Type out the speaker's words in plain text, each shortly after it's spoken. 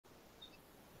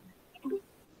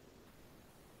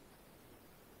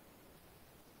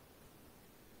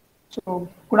So,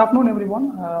 good afternoon,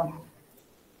 everyone.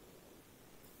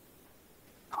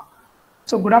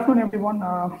 Good afternoon, everyone.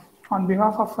 On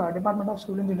behalf of Department of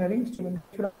Civil Engineering, Student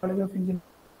College of Engineering,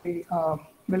 we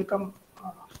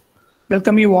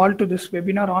welcome you all to this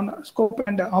webinar on scope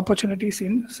and opportunities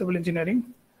in civil engineering.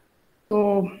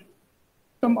 So,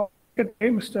 today,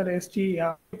 Mr. S.G.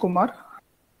 Kumar,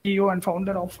 CEO and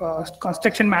founder of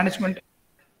Construction Management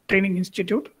Training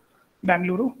Institute,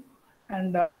 Bangalore.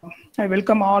 And I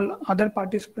welcome all other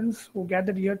participants who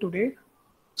gathered here today.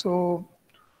 So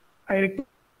I request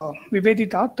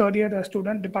Vivedita, third year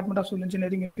student, Department of Civil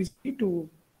Engineering, APC, to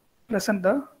present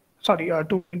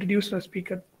to introduce the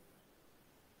speaker.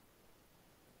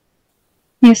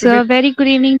 Yes, sir. Very good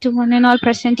evening to one and all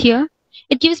present here.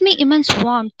 It gives me immense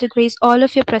warmth to grace all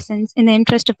of your presence in the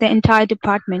interest of the entire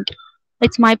department.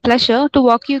 It's my pleasure to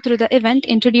walk you through the event,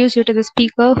 introduce you to the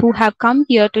speaker who have come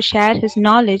here to share his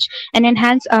knowledge and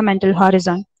enhance our mental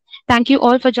horizon. Thank you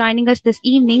all for joining us this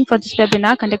evening for this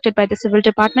webinar conducted by the Civil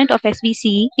Department of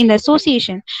SVCE in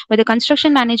association with the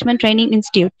Construction Management Training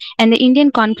Institute and the Indian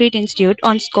Concrete Institute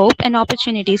on scope and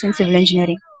opportunities in civil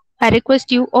engineering. I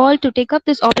request you all to take up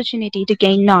this opportunity to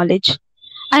gain knowledge.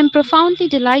 I am profoundly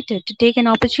delighted to take an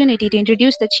opportunity to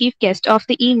introduce the chief guest of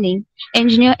the evening,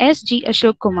 Engineer S.G.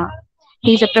 Ashok Kumar.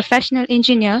 He is a professional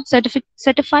engineer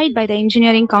certified by the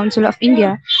Engineering Council of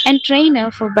India and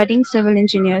trainer for budding civil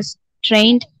engineers,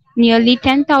 trained nearly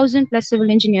 10,000 plus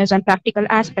civil engineers on practical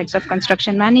aspects of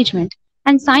construction management,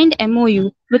 and signed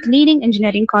MOU with leading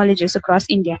engineering colleges across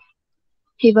India.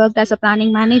 He worked as a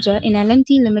planning manager in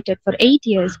L&T Limited for 8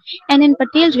 years and in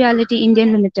Patel Realty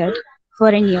Indian Limited for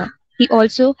a year. He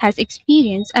also has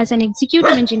experience as an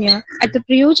executive engineer at the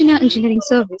Prayojana Engineering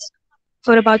Service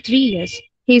for about 3 years.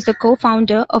 He is the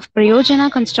co-founder of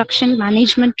Prayojana Construction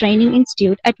Management Training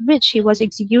Institute, at which he was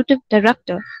executive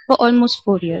director for almost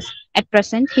 4 years. At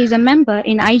present, he is a member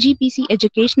in IGPC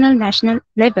Educational National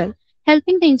Level,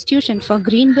 helping the institution for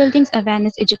green buildings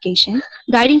awareness education,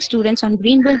 guiding students on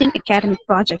green building academic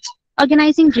projects,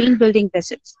 organizing green building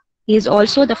visits. He is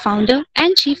also the founder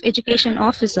and chief education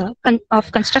officer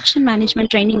of Construction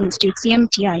Management Training Institute,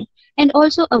 CMTI, and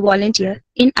also a volunteer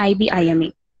in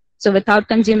IBIMA. So without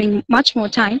consuming much more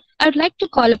time, I would like to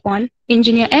call upon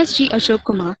Engineer S.G. Ashok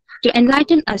Kumar to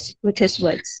enlighten us with his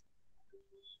words.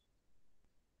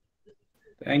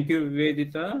 Thank you,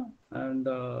 Vedita, and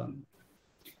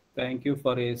thank you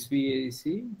for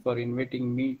SVAC for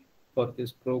inviting me for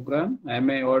this program.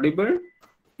 Am I audible?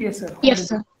 Yes, sir. Yes,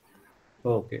 sir.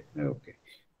 Okay.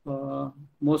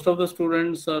 Most of the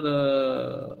students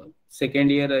are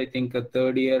second year, I think, a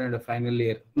third year and a final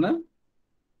year. No?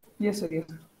 Yes, sir. Yes,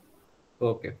 sir.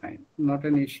 Okay, fine. Not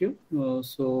an issue.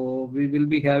 So we will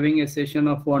be having a session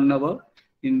of 1 hour.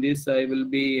 In this, I will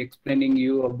be explaining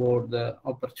you about the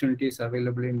opportunities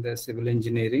available in the civil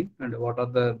engineering and what are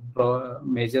the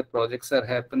major projects are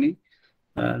happening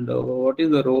and what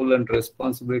is the role and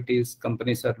responsibilities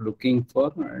companies are looking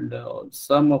for, and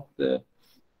some of the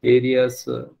areas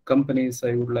companies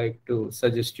I would like to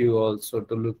suggest you also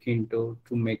to look into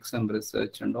to make some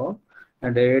research and all.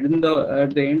 And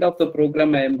at the end of the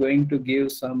program, I am going to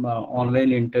give some online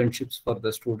internships for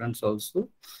the students also.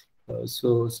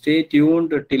 So stay tuned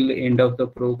till the end of the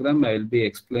program. I will be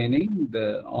explaining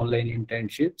the online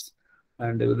internships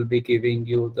and I will be giving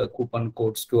you the coupon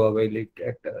codes to avail it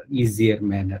at an easier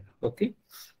manner. Okay.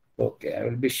 Okay. I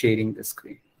will be sharing the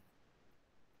screen.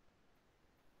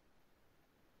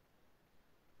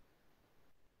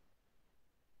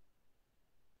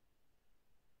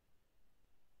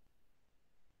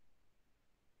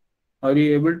 Are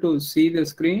you able to see the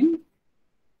screen?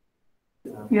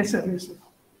 Yes, sir. Yes, sir.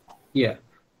 Yeah.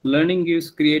 Learning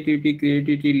gives creativity.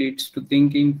 Creativity leads to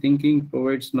thinking. Thinking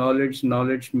provides knowledge.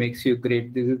 Knowledge makes you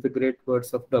great. This is the great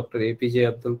words of Dr. APJ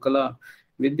Abdul Kalam.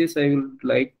 With this, I would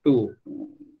like to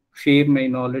share my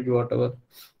knowledge, whatever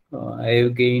I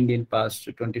have gained in past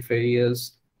 25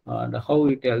 years, and how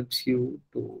it helps you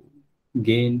to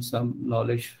gain some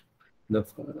knowledge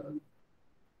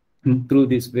through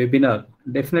this webinar.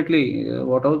 Definitely,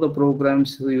 whatever the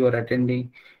programs you are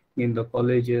attending in the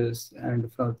colleges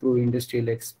and through industrial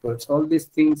experts, all these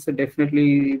things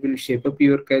definitely will shape up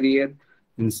your career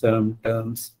in some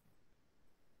terms.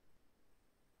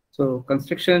 So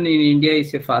construction in India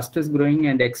is a fastest growing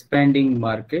and expanding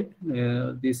market.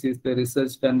 This is the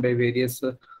research done by various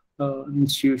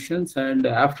institutions, and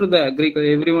after the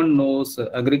agriculture, everyone knows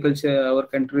agriculture, our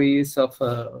country is of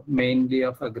mainly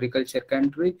of agriculture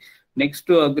country. Next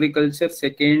to agriculture,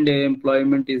 second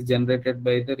employment is generated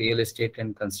by the real estate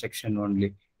and construction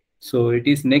only. So it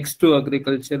is next to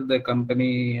agriculture, the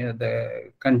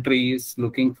country is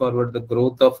looking forward the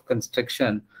growth of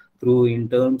construction. through in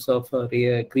terms of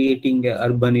creating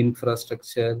urban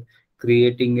infrastructure,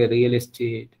 creating a real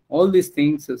estate, all these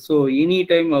things. So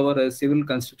anytime our civil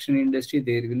construction industry,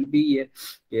 there will be a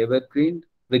evergreen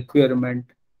requirement,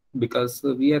 because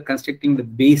we are constructing the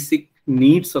basic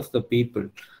needs of the people.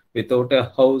 Without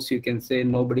a house, you can say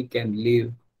nobody can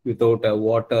live. Without a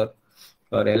water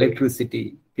or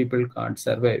electricity, people can't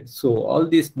survive. So all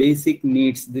these basic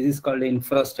needs, this is called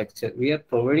infrastructure. We are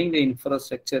providing the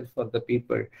infrastructure for the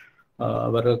people.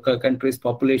 Our country's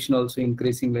population also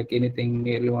increasing like anything,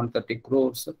 nearly 130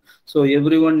 crores. So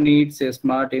everyone needs a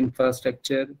smart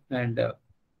infrastructure, and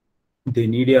they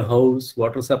need a house,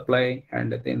 water supply,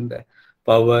 and then the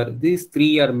power. These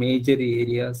three are major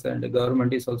areas, and the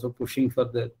government is also pushing for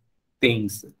the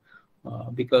things.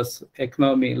 Because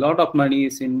economy, a lot of money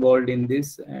is involved in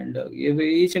this, and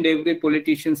each and every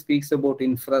politician speaks about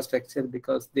infrastructure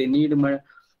because they need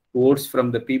votes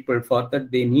from the people. For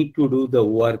that, they need to do the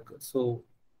work. So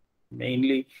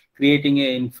mainly creating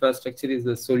an infrastructure is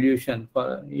the solution.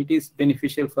 For it is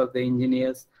beneficial for the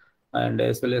engineers and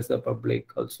as well as the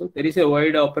public also. There is a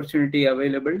wide opportunity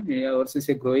available. Ours is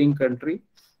a growing country.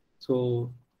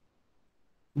 So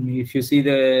if you see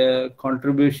the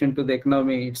contribution to the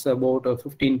economy, it's about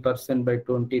 15% by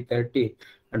 2030,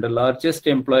 and the largest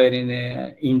employer in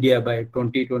India by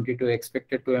 2022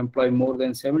 expected to employ more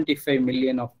than 75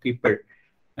 million of people.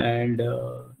 And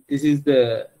this is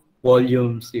the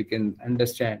volumes you can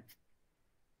understand.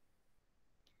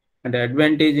 And the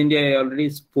advantage India, I already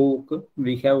spoke.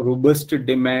 We have robust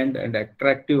demand and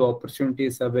attractive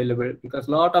opportunities available, because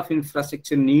a lot of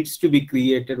infrastructure needs to be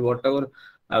created. Whatever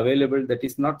available, that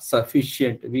is not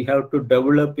sufficient. We have to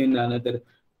develop in another,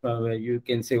 you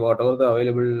can say whatever the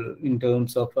available in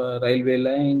terms of railway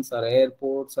lines or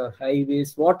airports or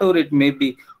highways, whatever it may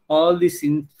be, all this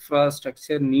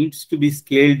infrastructure needs to be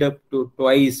scaled up to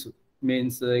twice.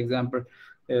 Means example,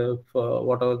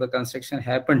 whatever the construction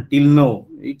happened till now,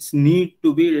 it's need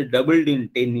to be doubled in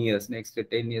 10 years, next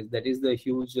 10 years. That is the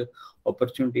huge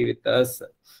opportunity with us.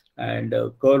 And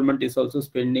government is also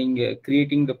spending,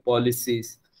 creating the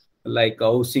policies like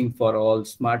housing for all,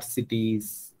 smart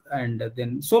cities, and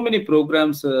then so many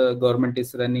programs government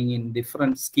is running in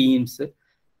different schemes.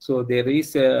 So there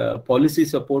is policy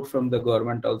support from the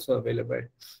government also available,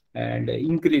 and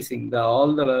increasing the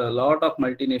lot of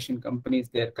multinational companies,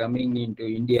 they are coming into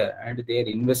India and they are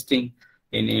investing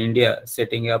in India,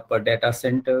 setting up data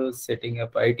centers, setting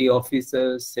up IT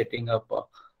offices, setting up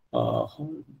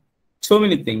so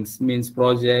many things, means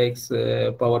projects,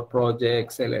 power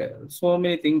projects, so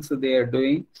many things they are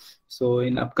doing. So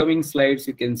in upcoming slides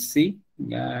you can see,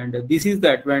 and this is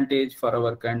the advantage for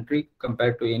our country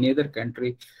compared to any other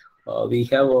country. We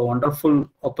have wonderful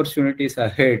opportunities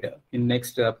ahead in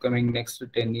next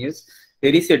 10 years.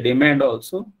 There is a demand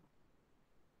also.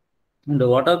 And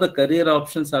what are the career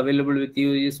options available with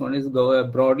you is, one is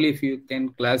broadly, if you can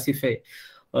classify,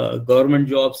 government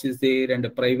jobs is there,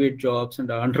 and private jobs, and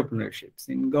entrepreneurships.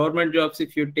 In government jobs,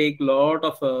 if you take a lot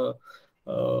of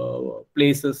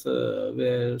places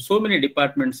where so many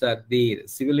departments are there.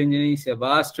 Civil engineering is a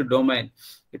vast domain.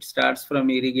 It starts from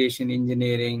irrigation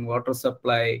engineering, water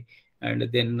supply, and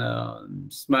then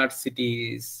smart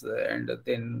cities, and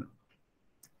then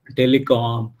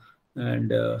telecom,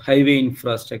 and highway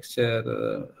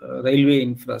infrastructure, railway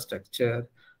infrastructure.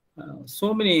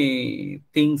 So many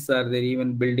things are there,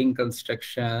 even building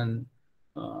construction,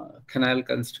 canal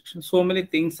construction. So many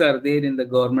things are there in the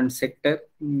government sector,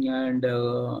 and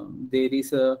there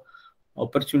is a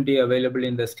opportunity available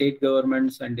in the state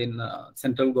governments and in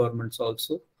central governments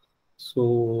also.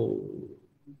 So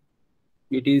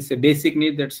it is a basic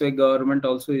need. That's why government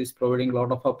also is providing a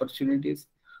lot of opportunities,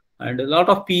 and a lot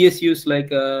of PSUs like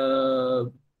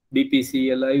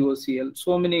BPCL, IOCL,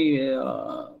 so many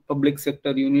public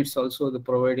sector units also the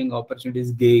providing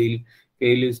opportunities.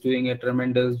 GAIL is doing a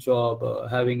tremendous job,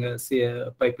 having a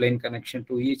pipeline connection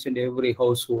to each and every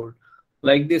household.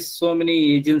 Like this, so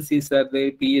many agencies are there,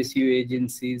 PSU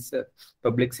agencies,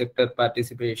 public sector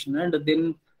participation, and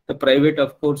then the private,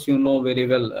 of course, you know very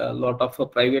well, a lot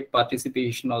of private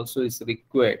participation also is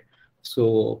required.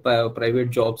 So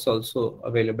private jobs also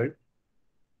available.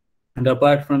 And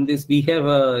apart from this, we have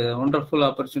a wonderful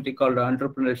opportunity called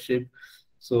entrepreneurship.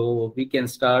 So we can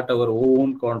start our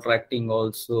own contracting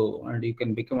also, and you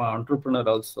can become an entrepreneur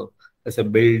also as a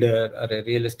builder or a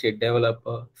real estate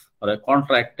developer or a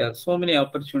contractor. So many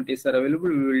opportunities are available.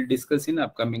 We will discuss in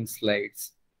upcoming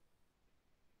slides.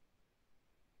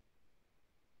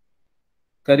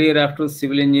 Career after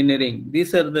civil engineering.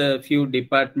 These are the few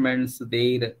departments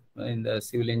there in the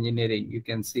civil engineering. You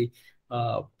can see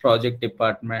project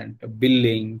department,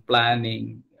 billing,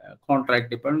 planning, contract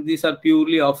department. These are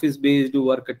purely office-based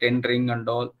work, tendering and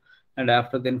all. And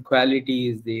after then quality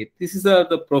is there. This is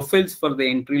the profiles for the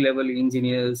entry-level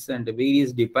engineers, and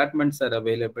various departments are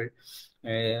available.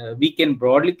 We can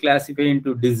broadly classify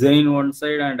into design one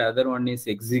side, and other one is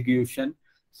execution.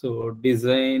 So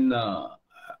design,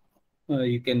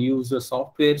 you can use the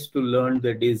softwares to learn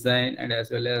the design, and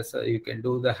as well as you can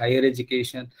do the higher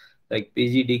education like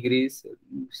PG degrees,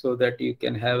 so that you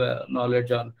can have a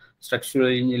knowledge on structural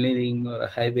engineering or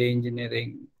highway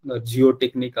engineering or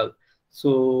geotechnical.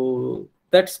 So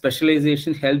that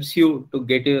specialization helps you to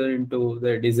get into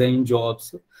the design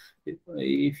jobs.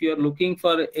 If you are looking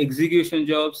for execution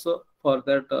jobs, for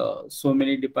that so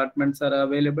many departments are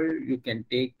available. You can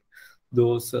take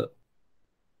those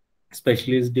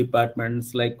specialist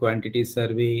departments like quantity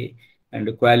survey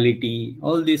and quality.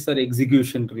 All these are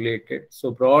execution related.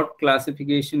 So broad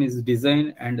classification is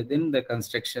design and then the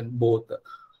construction, both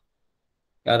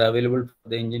are available for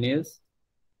the engineers.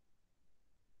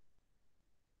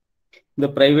 The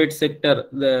private sector,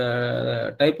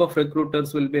 the type of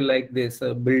recruiters will be like this: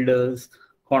 builders,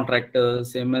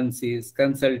 contractors, MNCs,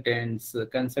 consultants.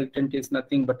 Consultant is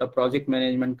nothing but a project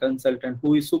management consultant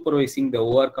who is supervising the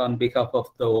work on behalf of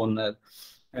the owner.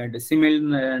 And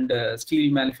cement and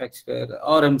steel manufacturer,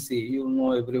 RMC, you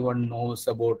know, everyone knows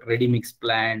about ready-mix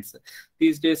plants.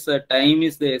 These days, time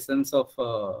is the essence of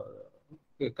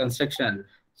construction.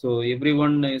 So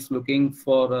everyone is looking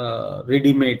for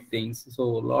ready-made things. So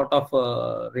a lot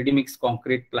of ready-mix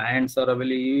concrete plants are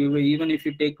available. Even if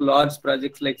you take large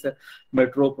projects like the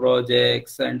metro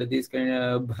projects and these kind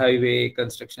of highway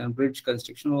construction, bridge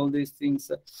construction, all these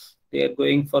things, they are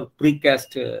going for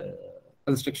precast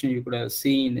construction. You could have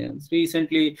seen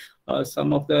recently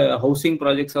some of the housing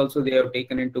projects also, they have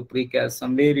taken into precast.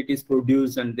 Somewhere it is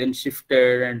produced and then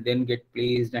shifted and then get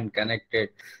placed and connected.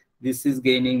 This is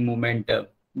gaining momentum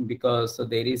because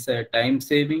there is a time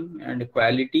saving and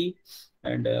quality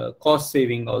and cost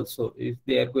saving also. If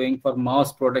they are going for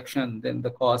mass production, then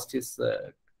the cost is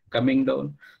coming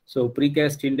down. So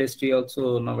precast industry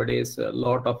also nowadays, a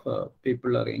lot of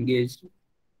people are engaged.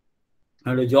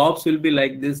 And the jobs will be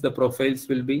like this. The profiles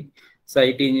will be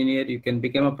site engineer. You can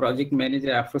become a project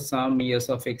manager after some years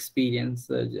of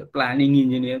experience. Planning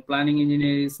engineer. Planning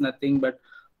engineer is nothing but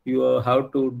you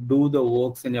have to do the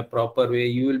works in a proper way.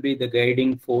 You will be the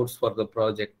guiding force for the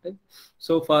project.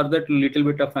 So for that, little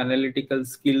bit of analytical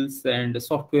skills and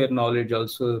software knowledge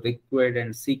also required,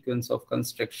 and sequence of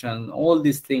construction. All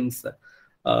these things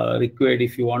required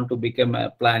if you want to become a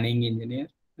planning engineer.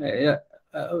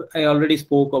 I already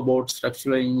spoke about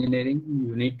structural engineering.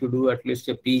 You need to do at least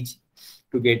a PG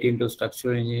to get into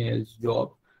structural engineer's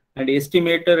job. And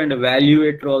estimator and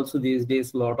evaluator also these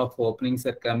days, a lot of openings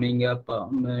are coming up,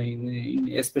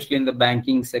 especially in the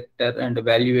banking sector and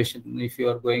valuation. If you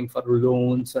are going for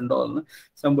loans and all,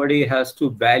 somebody has to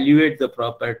evaluate the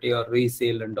property or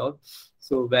resale and all.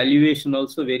 So valuation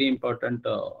also very important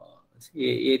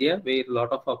area where a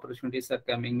lot of opportunities are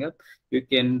coming up. You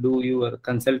can do your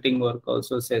consulting work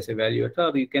also as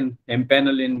evaluator, or you can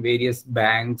empanel in various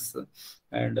banks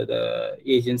and the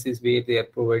agencies where they are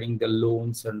providing the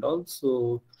loans and all.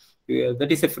 So that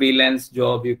is a freelance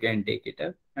job, you can take it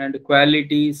up. And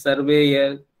quality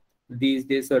surveyor, these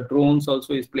days drones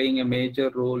also is playing a major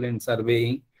role in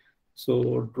surveying.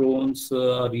 So drones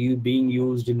are being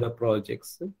used in the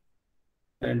projects.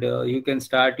 And you can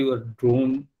start your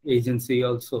drone agency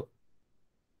also.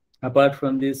 Apart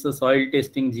from this, soil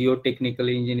testing, geotechnical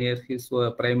engineer, his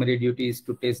primary duty is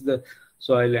to test the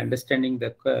soil, understanding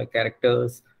the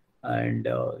characters, and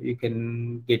you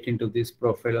can get into this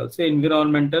profile also.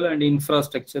 Environmental and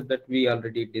infrastructure that we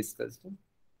already discussed.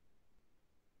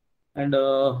 And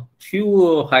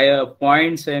few higher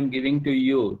points I am giving to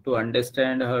you to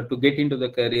understand how to get into the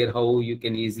career, how you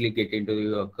can easily get into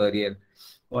your career.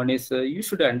 One is you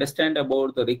should understand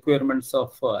about the requirements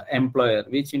of employer,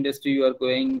 which industry you are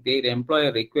going, their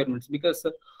employer requirements, because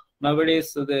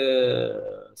nowadays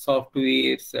the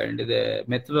softwares and the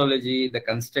methodology, the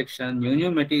construction,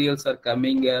 new materials are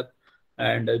coming up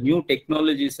and new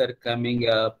technologies are coming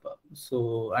up.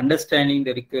 So understanding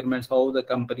the requirements, how the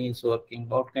company is working,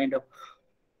 what kind of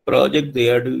project they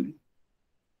are doing.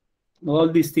 All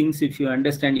these things, if you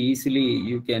understand easily,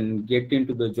 you can get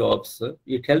into the jobs.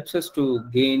 It helps us to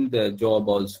gain the job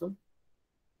also.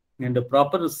 And the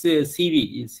proper CV,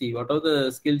 you see what are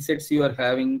the skill sets you are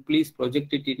having, please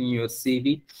project it in your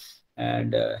CV,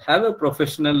 and have a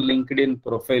professional LinkedIn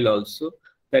profile also.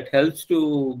 That helps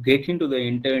to get into the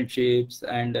internships,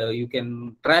 and you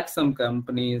can track some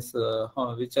companies,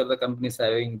 which are the companies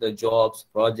having the jobs,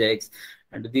 projects,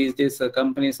 And these days,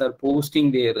 companies are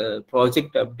posting their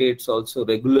project updates also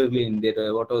regularly in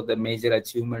their what are the major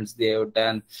achievements they have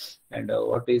done, and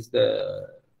what is the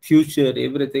future,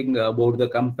 everything about the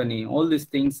company. All these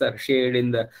things are shared in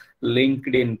the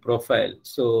LinkedIn profile.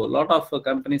 So a lot of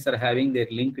companies are having their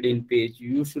LinkedIn page.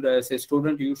 You should, as a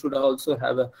student, you should also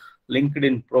have a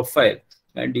LinkedIn profile,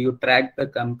 and you track the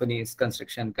companies,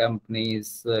 construction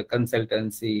companies,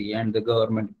 consultancy, and the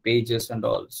government pages and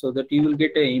all, so that you will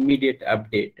get an immediate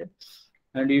update.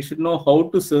 And you should know how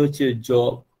to search a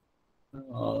job.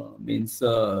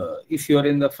 If you are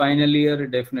in the final year,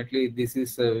 definitely this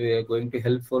is going to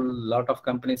helpful. A lot of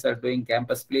companies are doing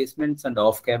campus placements, and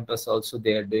off campus also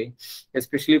they are doing,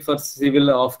 especially for civil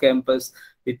off campus,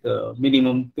 with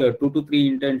minimum 2 to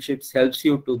 3 internships helps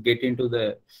you to get into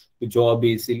the job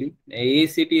easily.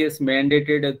 AICT has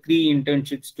mandated 3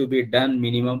 internships to be done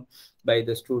minimum by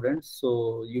the students,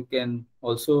 so you can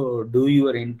also do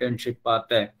your internship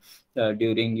part-time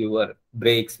during your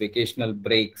breaks, vacational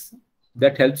breaks.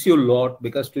 That helps you a lot,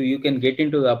 because you can get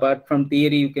into the, apart from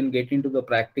theory, you can get into the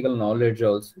practical knowledge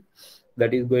also.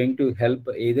 That is going to help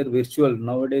either virtual.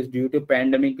 Nowadays, due to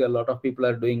pandemic, a lot of people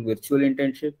are doing virtual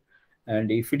internship, and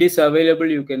if it is available,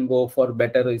 you can go for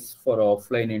better is for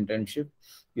offline internship.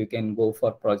 You can go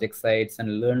for project sites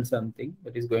and learn something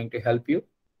that is going to help you.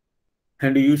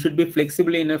 And you should be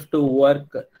flexible enough to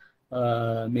work.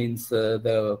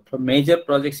 The major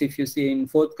projects, if you see in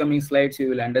forthcoming slides, you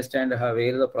will understand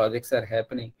where the projects are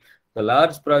happening. The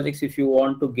large projects, if you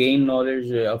want to gain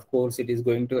knowledge, of course, it is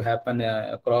going to happen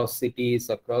across cities,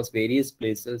 across various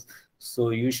places.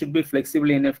 So you should be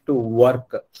flexible enough to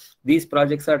work. These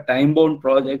projects are time-bound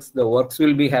projects. The works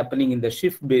will be happening in the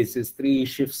shift basis, 3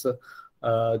 shifts.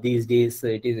 These days,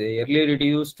 it is earlier we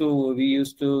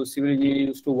used to civil engineering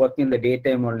used to work in the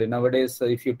daytime only. Nowadays,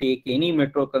 if you take any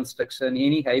metro construction,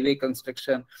 any highway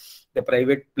construction, the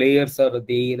private players are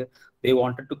there. They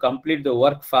wanted to complete the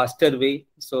work faster way,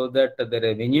 so that the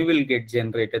revenue will get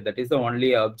generated. That is the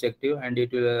only objective, and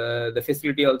it will, the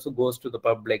facility also goes to the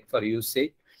public for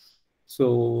usage.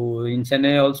 So in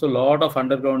Chennai, also a lot of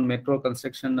underground metro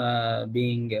construction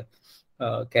being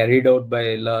carried out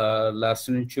by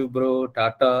Larsen & Toubro,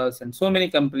 Tatas, and so many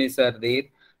companies are there.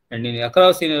 And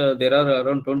across there are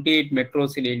around 28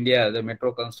 metros in India. The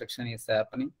metro construction is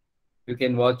happening. You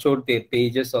can watch out their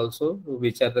pages also,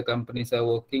 which are the companies are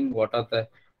working, what are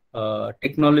the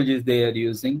technologies they are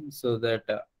using, so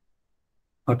that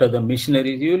what are the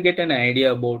missionaries. You will get an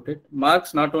idea about it.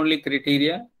 Marks not only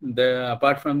criteria.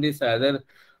 Apart from this, other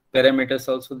parameters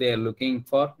also they are looking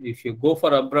for. If you go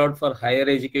for abroad for higher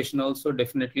education also,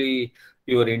 definitely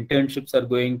your internships are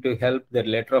going to help. The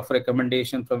letter of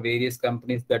recommendation from various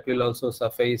companies, that will also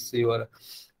suffice your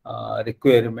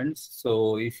requirements.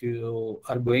 So if you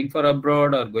are going for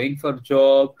abroad, or going for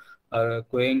job, or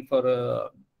going for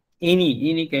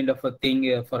any kind of a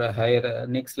thing for a higher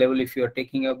next level, if you are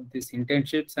taking up these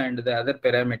internships and the other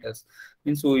parameters,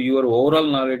 so your overall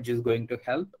knowledge is going to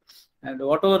help. And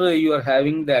whatever you are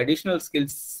having, the additional skill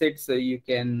sets you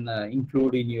can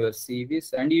include in your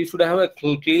CVs, and you should have a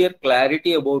clear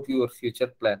clarity about your future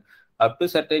plan. Up to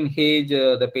certain age,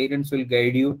 the parents will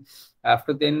guide you.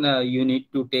 After then, you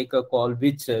need to take a call,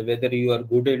 which whether you are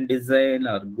good in design,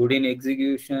 or good in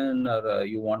execution, or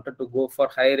you wanted to go for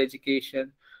higher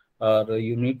education, or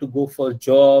you need to go for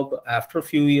job. After a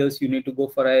few years, you need to go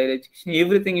for higher education.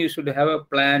 Everything you should have a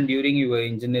plan during your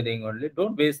engineering only.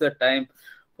 Don't waste the time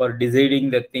for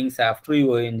deciding the things after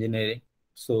your engineering.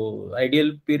 So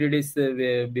ideal period is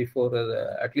before,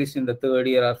 at least in the 3rd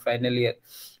year or final year.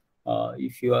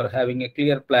 If you are having a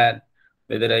clear plan,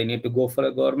 whether I need to go for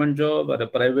a government job, or a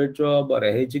private job, or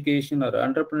a education, or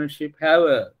entrepreneurship, have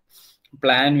a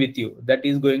plan with you. That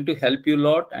is going to help you a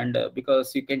lot, and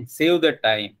because you can save the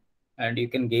time, and you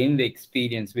can gain the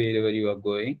experience wherever you are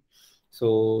going.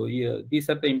 So yeah, these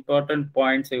are the important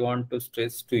points I want to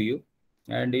stress to you.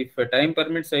 And if time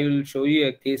permits, I will show you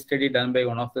a case study done by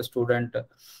one of the student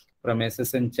from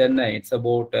SSN Chennai. It's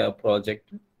about a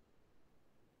project.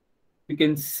 You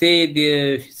can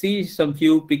see some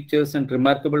few pictures and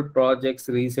remarkable projects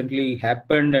recently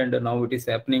happened, and now it is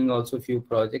happening also few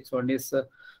projects. One is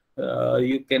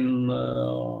you can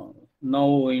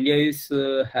now India is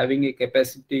having a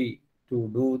capacity to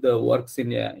do the works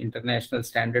in international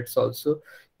standards also.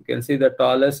 You can see the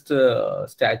tallest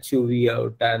statue we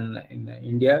have done in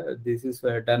India. This is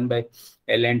done by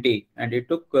L&T, and it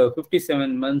took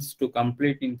 57 months to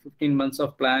complete, in 15 months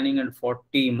of planning and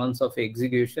 40 months of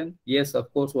execution. Yes,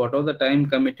 of course, whatever the time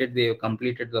committed, they have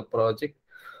completed the project.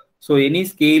 So any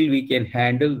scale we can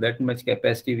handle, that much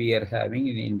capacity we are having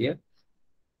in India.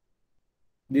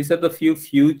 These are the few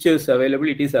futures available.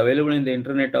 It is available in the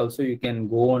internet also. You can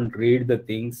go and read the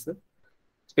things.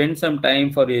 Spend some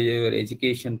time for your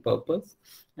education purpose.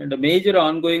 And the major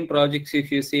ongoing projects,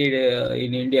 if you see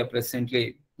in India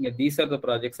presently, these are the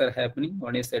projects are happening.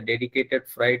 One is a dedicated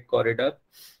freight corridor.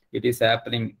 It is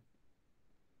happening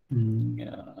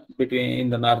between in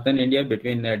the northern India,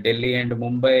 between Delhi and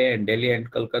Mumbai and Delhi and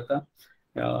Kolkata.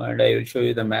 And I will show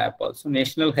you the map also.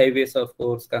 National highways, of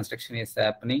course, construction is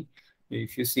happening.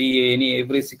 If you see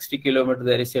every 60 kilometers,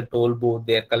 there is a toll booth.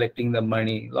 They are collecting the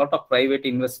money. A lot of private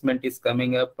investment is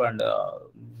coming up, and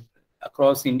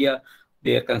across India,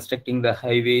 they are constructing the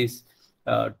highways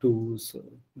to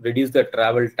reduce the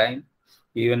travel time.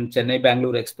 Even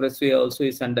Chennai-Bangalore Expressway also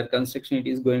is under construction. It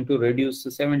is going to reduce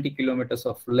 70 kilometers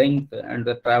of length and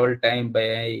the travel time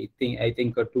by I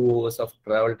think 2 hours of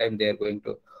travel time. They are going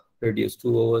to reduce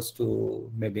 2 hours to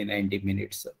maybe 90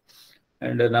 minutes.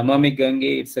 And Namami Gange,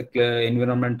 it's a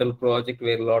environmental project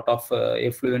where a lot of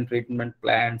effluent treatment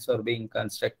plants are being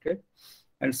constructed.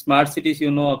 And smart cities,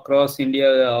 across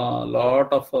India, a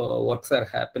lot of works are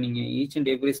happening in each and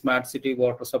every smart city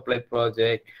water supply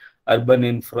project, urban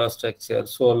infrastructure,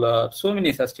 solar, so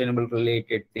many sustainable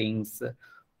related things.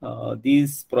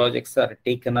 These projects are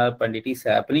taken up and it is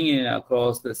happening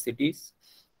across the cities.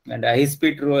 And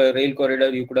high-speed rail corridor,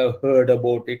 you could have heard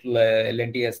about it.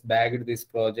 L&T has bagged this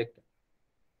project.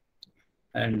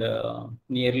 And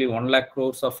nearly 1 lakh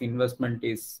crores of investment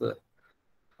is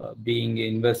being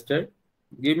invested.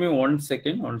 Give me 1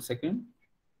 second, 1 second.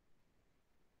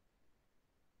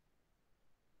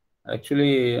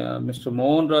 Actually, Mr.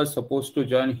 Mohan Raj is supposed to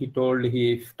join. He told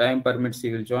if time permits,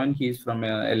 he will join. He is from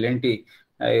L&T.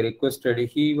 I requested.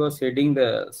 He was heading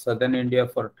the Southern India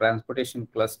for transportation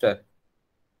cluster.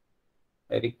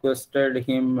 I requested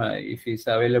him if he is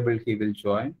available, he will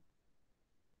join.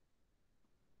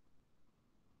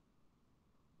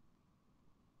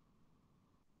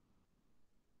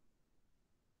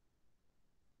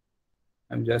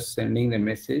 I'm just sending the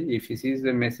message. If he sees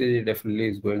the message, he definitely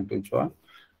is going to join.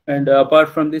 And apart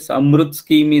from this, Amrut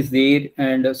scheme is there,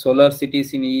 and solar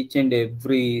cities in each and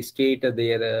every state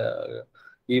there.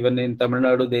 Even in Tamil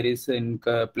Nadu, there is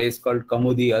a place called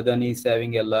Kamudi. Adani is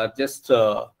having a largest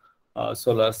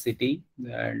solar city,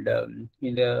 and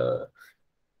Mr.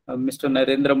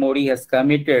 Narendra Modi has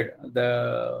committed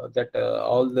that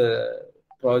all the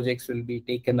projects will be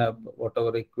taken up,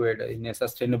 whatever required, in a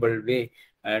sustainable way.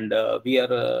 And we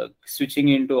are switching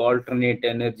into alternate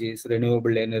energies,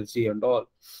 renewable energy and all.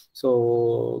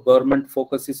 So government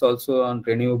focus is also on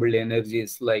renewable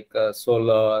energies like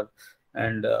solar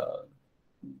and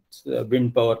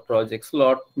wind power projects,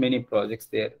 many projects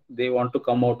there. They want to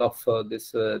come out of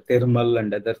this thermal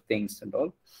and other things and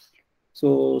all.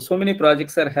 So many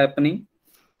projects are happening.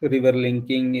 River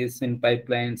linking is in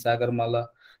pipeline, Sagarmala.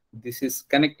 This is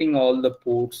connecting all the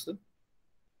ports.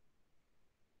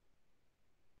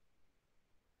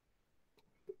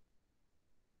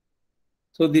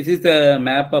 So this is the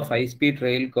map of high-speed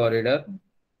rail corridor.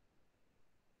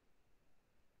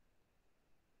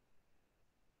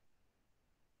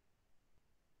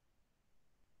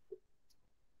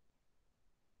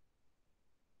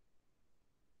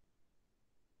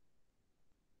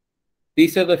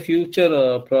 These are the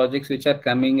future projects which are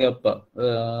coming up.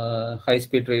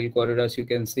 High-speed rail corridors, you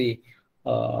can see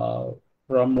from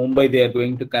Mumbai, they are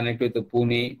going to connect with the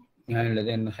Pune and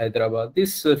then Hyderabad.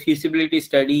 This feasibility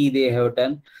study they have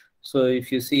done. So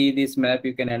if you see this map,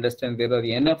 you can understand there are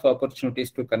enough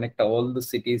opportunities to connect all the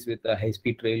cities with the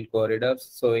high-speed rail corridors.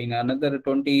 So in another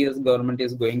 20 years, government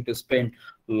is going to spend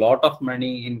a lot of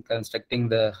money in constructing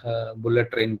the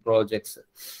bullet train projects,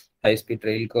 high-speed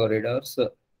rail corridors.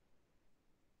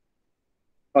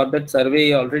 For that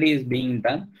survey already is being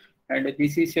done, and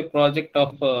this is a project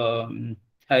of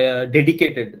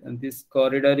dedicated, and this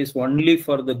corridor is only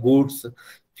for the goods.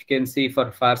 You can see for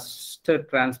faster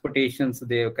transportations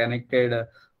they have connected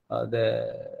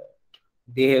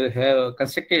they have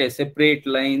constructed a separate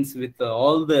lines with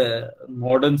all the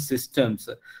modern systems,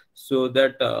 so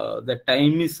that the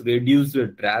time is reduced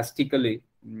drastically.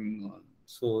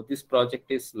 So this project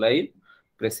is live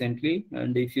presently,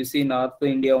 and if you see North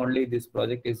India only, this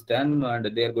project is done, and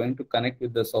they are going to connect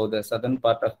with the southern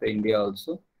part of India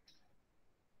also.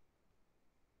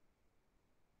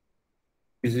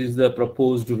 This is the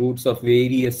proposed routes of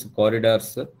various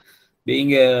corridors.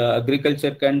 Being an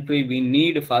agriculture country, we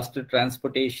need faster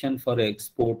transportation for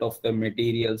export of the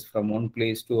materials from one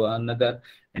place to another,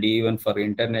 and even for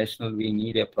international, we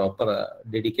need a proper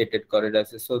dedicated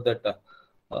corridors so that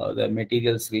the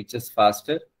materials reaches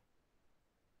faster.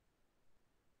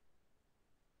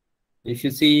 If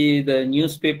you see the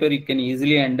newspaper, you can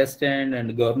easily understand,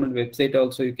 and government website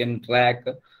also you can track.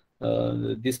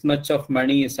 This much of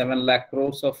money, 7 lakh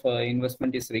crores of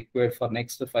investment is required for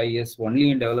next 5 years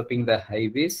only in developing the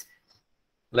highways.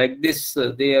 Like this,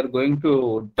 they are going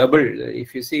to double.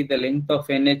 If you see the length of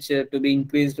NH to be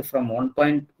increased from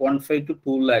 1.15 to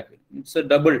 2 lakh, it's a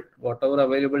double. Whatever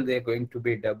available, they are going to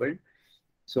be doubled.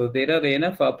 So there are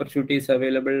enough opportunities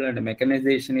available, and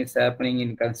mechanization is happening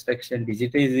in construction,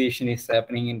 digitization is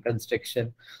happening in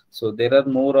construction. So there are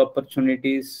more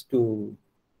opportunities to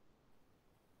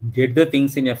get the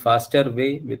things in a faster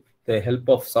way with the help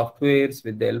of softwares,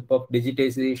 with the help of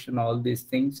digitization, all these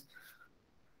things.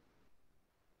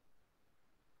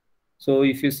 So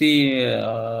if you see,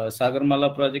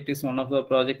 Sagarmala project is one of the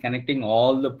project connecting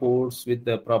all the ports with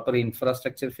the proper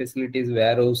infrastructure facilities,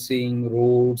 warehousing,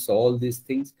 roads, all these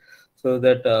things, so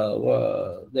that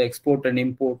the export and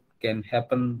import can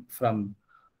happen from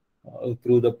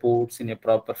through the ports in a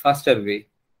proper, faster way.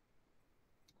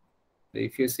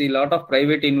 If you see, a lot of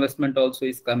private investment also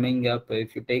is coming up.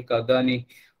 If you take Adani,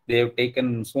 they have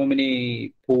taken so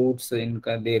many ports in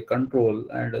their control,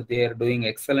 and they are doing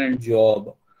excellent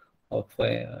job of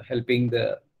helping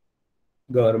the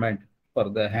government for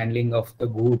the handling of the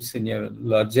goods in a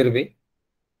larger way.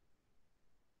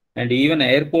 And even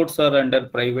airports are under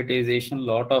privatization.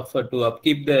 Lot of to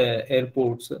upkeep the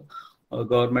airports,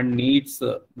 government needs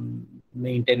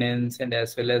maintenance, and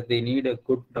as well as they need a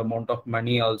good amount of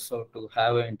money also to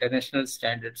have international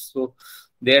standards. So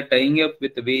they are tying up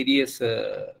with various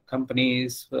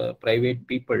companies, private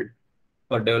people,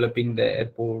 for developing the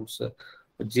airports.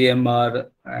 GMR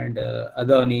and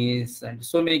Adani's, and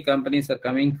so many companies are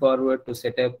coming forward to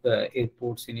set up the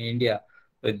airports in India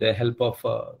with the help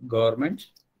of government.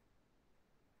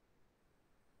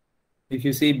 If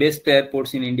you see, best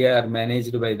airports in India are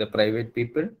managed by the private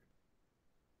people,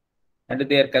 and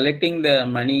they are collecting the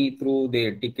money through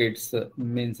their tickets.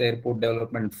 Means airport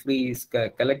development fee is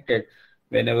collected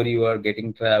whenever you are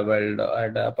getting traveled,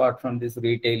 and apart from this,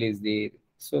 retail is there.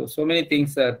 So many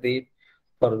things are there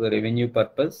for the revenue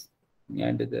purpose.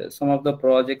 And some of the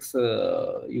projects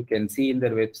you can see in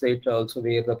their website also,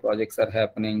 where the projects are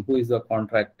happening, who is the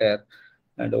contractor,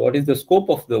 and what is the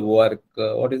scope of the work,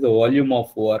 what is the volume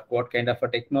of work, what kind of a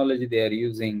technology they are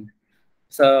using.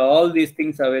 So all these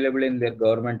things available in their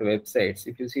government websites.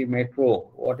 If you see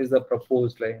metro, what is the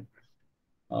proposed line,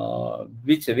 where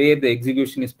the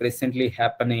execution is presently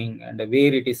happening, and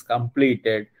where it is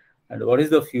completed, and what is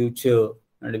the future,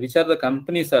 and which are the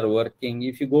companies are working.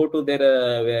 If you go to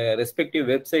their respective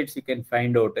websites, you can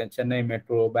find out. And Chennai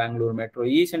Metro, Bangalore Metro,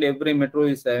 each and every metro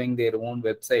is having their own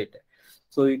website.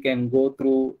 So you can go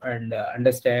through and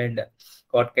understand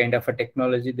what kind of a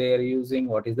technology they are using,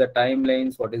 what is the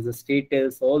timelines, what is the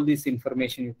status. All this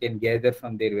information you can gather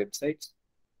from their websites.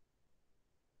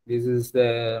 This is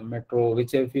the metro,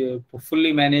 which is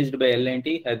fully managed by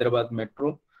L&T, Hyderabad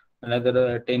Metro.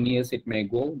 Another 10 years it may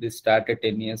go. This started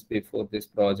 10 years before this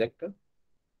project.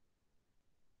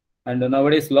 And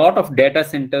nowadays, lot of data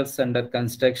centers under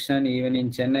construction. Even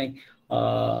in Chennai,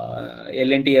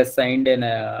 L&T has signed an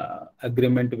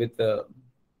agreement with the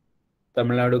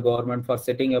Tamil Nadu government for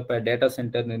setting up a data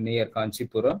center near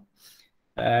Kanchipura.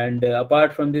 And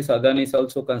apart from this, Adani is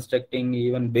also constructing,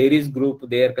 even Berry's group,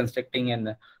 they are constructing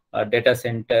an data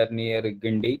center near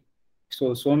Gindi.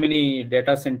 So many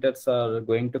data centers are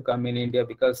going to come in India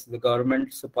because the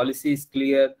government's policy is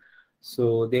clear.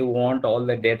 So they want all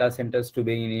the data centers to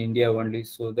be in India only,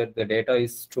 so that the data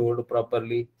is stored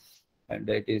properly and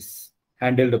it is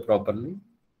handled properly.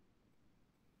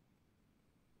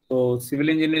 So civil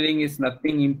engineering is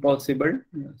nothing impossible.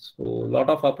 So a lot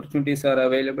of opportunities are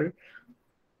available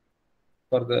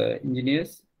for the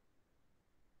engineers.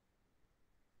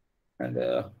 And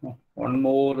one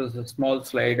more small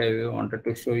slide I wanted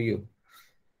to show you.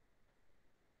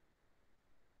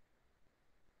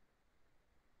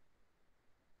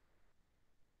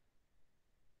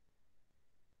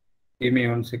 Give me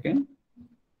 1 second.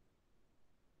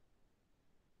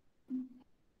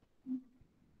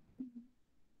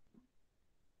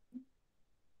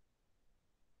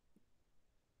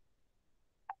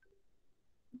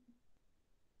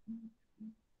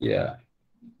 Yeah.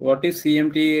 What is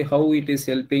CMT? How it is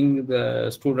helping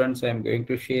the students? I'm going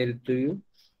to share it to you.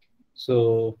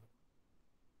 So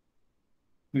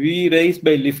we rise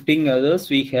by lifting others.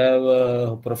 We have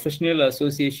a professional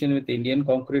association with Indian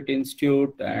Concrete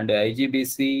Institute and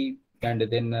IGBC, and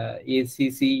then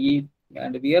ACCE.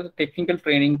 And we are technical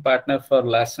training partner for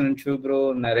Larsen &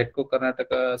 Toubro, Naredco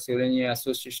Karnataka, Civil Engineering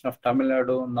Association of Tamil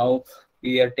Nadu. Now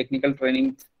we are technical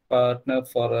training partner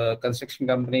for construction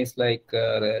companies like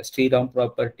Sriram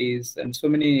Properties and so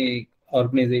many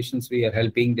organizations. We are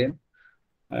helping them.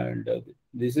 And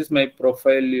this is my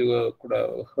profile. You could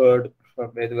have heard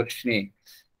from Vedvarshini.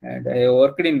 And I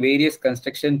worked in various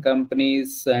construction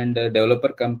companies and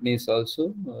developer companies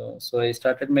also. So I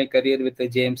started my career with the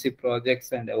JMC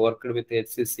projects, and I worked with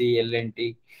HCC,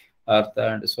 L&T, Artha,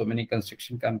 and so many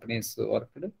construction companies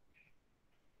worked.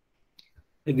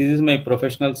 This is my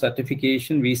professional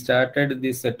certification. We started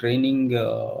this training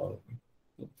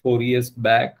 4 years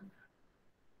back.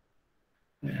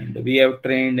 And we have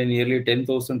trained nearly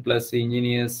 10,000 plus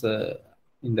engineers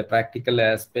in the practical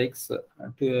aspects.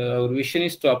 Our vision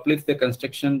is to uplift the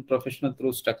construction professional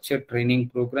through structured training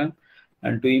program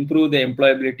and to improve the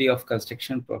employability of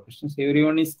construction professionals.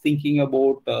 Everyone is thinking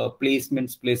about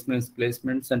placements,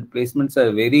 and placements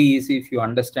are very easy if you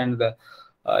understand the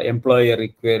employer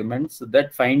requirements. So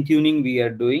that fine tuning we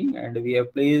are doing, and we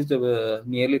have placed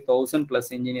nearly 1,000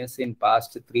 plus engineers in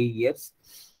past 3 years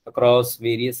across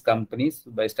various companies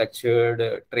by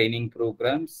structured training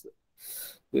programs.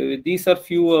 These are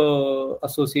few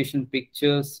association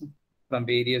pictures from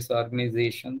various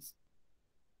organizations.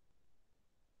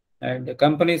 And the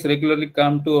companies regularly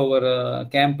come to our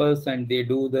campus and they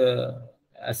do the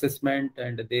assessment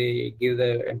and they give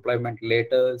the employment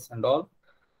letters and all.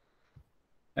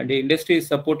 And the industry is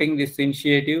supporting this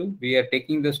initiative. We are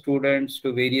taking the students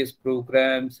to various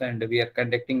programs and we are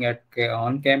conducting at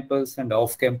on campus and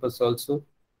off campus also.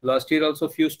 Last year also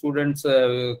few students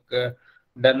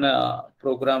done a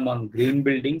program on green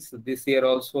buildings. This year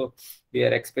also we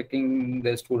are expecting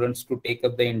the students to take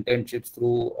up the internships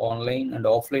through online and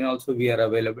offline also we are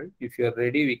available. If you are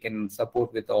ready, we can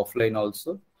support with offline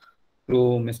also.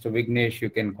 Through Mr. Vignesh, you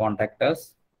can contact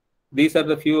us. These are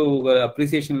the few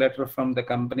appreciation letters from the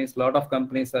companies. A lot of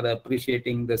companies are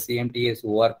appreciating the CMTI's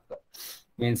work,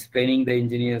 means training the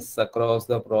engineers across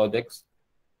the projects.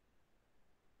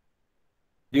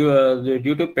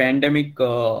 Due to pandemic,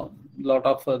 lot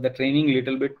of the training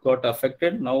little bit got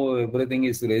affected. Now everything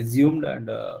is resumed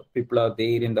and people are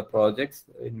there in the projects.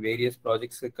 In various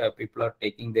projects, people are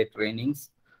taking their trainings.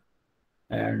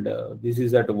 And this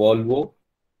is at Volvo.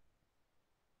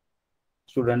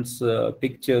 Students'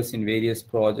 pictures in various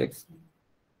projects.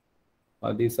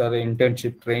 These are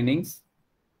internship trainings,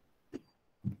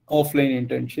 offline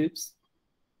internships.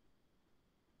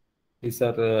 These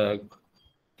are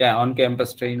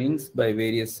on-campus trainings by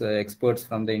various experts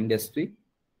from the industry.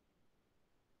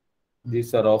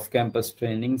 These are off-campus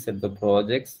trainings at the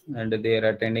projects, and they are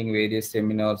attending various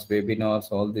seminars,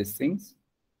 webinars, all these things.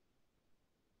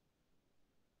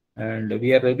 And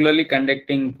we are regularly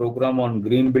conducting program on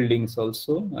green buildings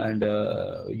also. And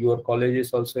your college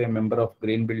is also a member of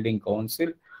Green Building Council.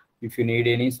 If you need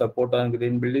any support on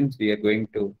green buildings, we are going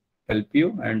to help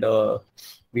you. And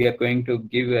we are going to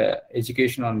give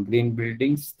education on green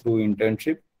buildings through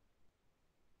internship.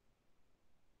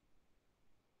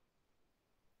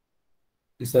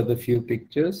 These are the few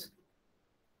pictures.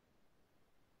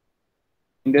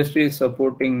 Industry is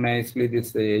supporting nicely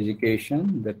this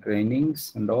education, the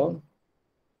trainings and all.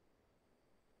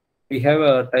 We have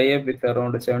a tie-up with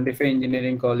around 75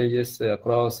 engineering colleges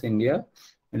across India,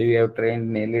 and we have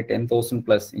trained nearly 10,000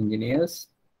 plus engineers.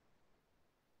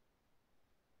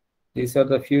 These are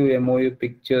the few MOU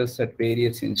pictures at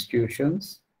various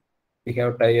institutions. We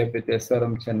have tie-up with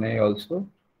SRM Chennai also.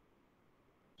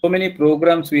 So many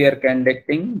programs we are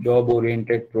conducting,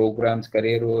 job-oriented programs,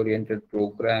 career-oriented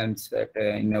programs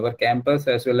in our campus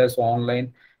as well as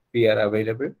online, we are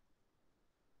available.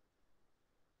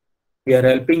 We are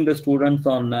helping the students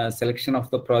on selection of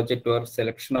the project work,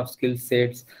 selection of skill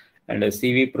sets, and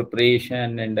CV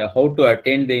preparation, and how to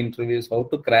attend the interviews, how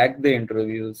to crack the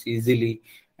interviews easily,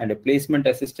 and placement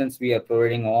assistance we are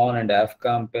providing on and off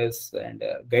campus, and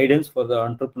guidance for the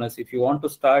entrepreneurs. If you want to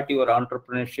start your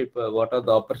entrepreneurship, what are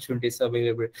the opportunities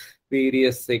available?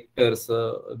 Various sectors,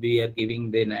 we are giving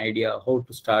them an idea how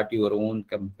to start your own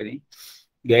company.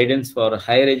 Guidance for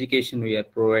higher education we are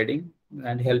providing,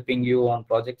 and helping you on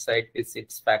project site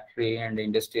visits, factory and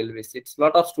industrial visits. A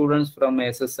lot of students from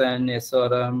SSN,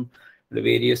 SRM, the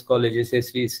various colleges,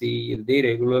 SDC, they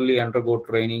regularly undergo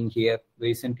training here.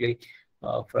 Recently,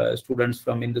 for students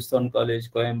from Hindustan College,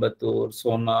 Coimbatore,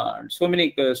 Sona, and so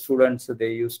many students,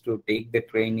 they used to take the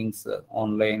trainings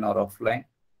online or offline.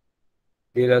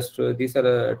 These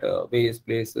are at various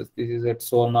places. This is at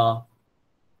Sona.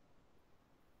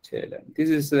 This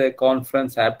is a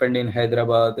conference happened in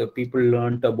Hyderabad. The people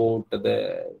learned about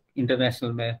the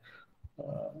international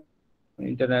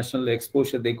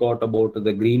exposure they got about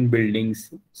the green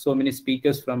buildings. So many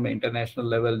speakers from international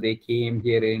level, they came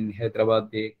here in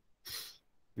Hyderabad.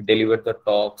 delivered the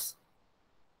talks,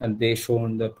 and they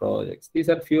shown the projects. These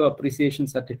are few appreciation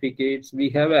certificates. We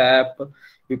have an app.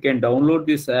 You can download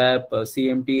this app,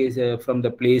 CMTI from the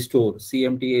Play Store,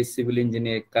 CMTI Civil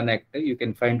Engineer Connect. You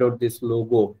can find out this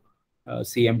logo,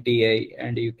 CMTI,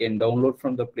 and you can download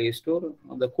from the Play Store.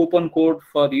 The coupon code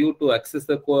for you to access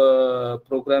the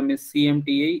program is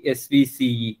CMTI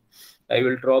SVCE. I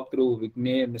will drop through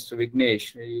Mr.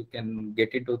 Vignesh. You can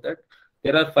get into that.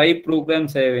 There are 5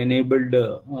 programs I have enabled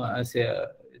as a,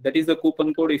 that is the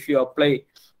coupon code. If you apply,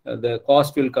 the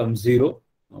cost will come 0.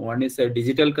 One is a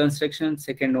digital construction,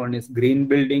 second one is green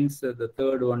buildings, the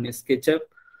third one is SketchUp,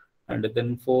 and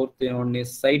then fourth one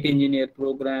is site engineer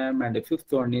program, and the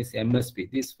fifth one is MSP.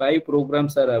 These 5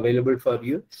 programs are available for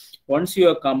you. Once you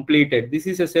are completed, this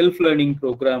is a self-learning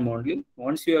program only.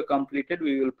 Once you are completed,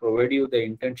 we will provide you the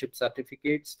internship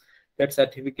certificates. That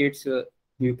certificates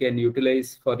you can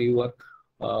utilize for your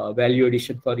value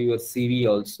addition for your CV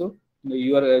also.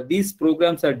 These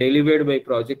programs are delivered by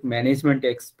project management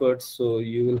experts, so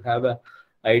you will have an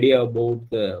idea about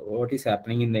what is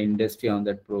happening in the industry on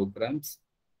that programs.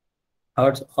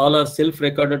 All are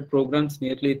self-recorded programs.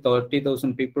 Nearly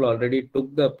 30,000 people already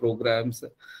took the programs.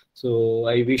 So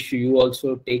I wish you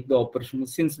also take the opportunity.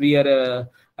 Since we are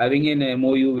having an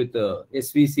MOU with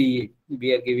SVC,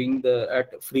 we are giving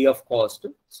at free of cost.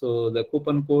 So the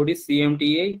coupon code is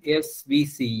CMTI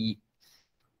SVCE.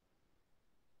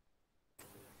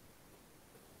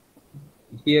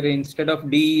 Here instead of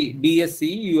DSC,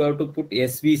 you have to put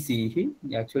SVC.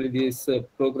 Actually, this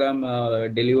program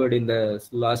delivered in the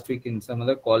last week in some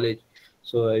other college.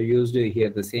 So I used here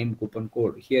the same coupon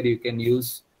code. Here you can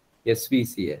use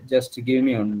SVC. Just give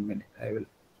me 1 minute. I will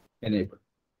enable.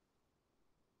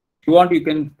 If you want, you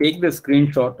can take the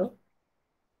screenshot.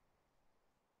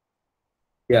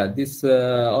 Yeah, this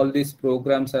all these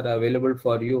programs are available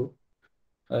for you.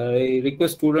 I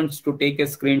request students to take a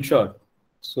screenshot,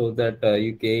 so that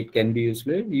it can be used.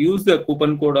 Use the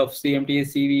coupon code of CMTI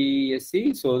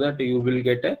CVSC so that you will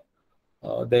get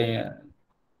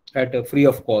at a free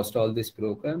of cost all these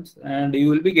programs, and you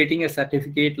will be getting a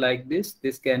certificate like this.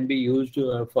 This can be used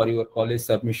for your college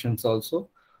submissions also.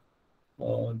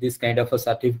 This kind of a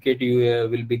certificate you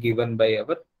will be given by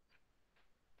our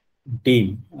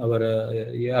team.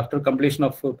 After completion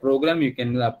of a program, you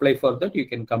can apply for that. You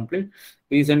can complete.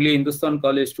 Recently, Hindustan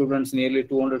College students, nearly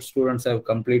 200 students have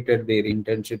completed their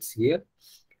internships here.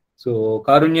 So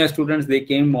Karunya students, they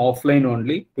came offline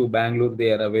only to Bangalore.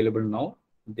 They are available now.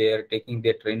 They are taking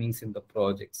their trainings in the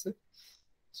projects.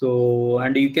 So,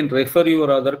 and you can refer your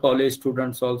other college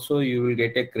students also. You will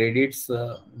get a credits.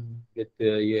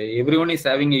 Everyone is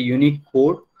having a unique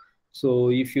code.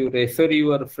 So if you refer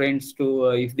your friends to,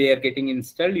 if they are getting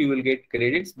installed, you will get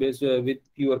credits. Based with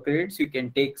your credits, you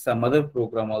can take some other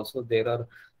program also. There are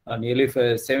nearly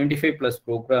 75 plus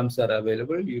programs are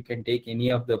available. You can take any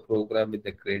of the program with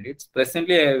the credits.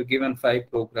 Presently, I have given 5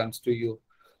 programs to you,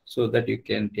 so that you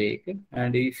can take it.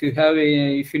 And if you have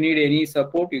if you need any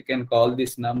support, you can call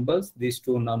these numbers, these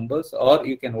 2 numbers, or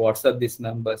you can WhatsApp these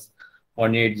numbers,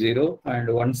 180 and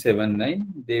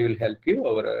 179. They will help you.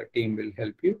 Our team will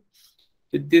help you.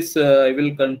 With this, I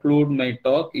will conclude my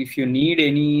talk. If you need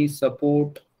any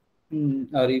support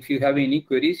or if you have any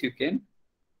queries, you can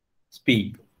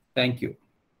speak. Thank you.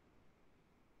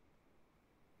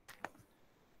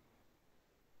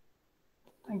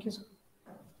 Thank you, sir.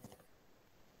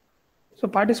 So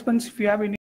participants, if you have any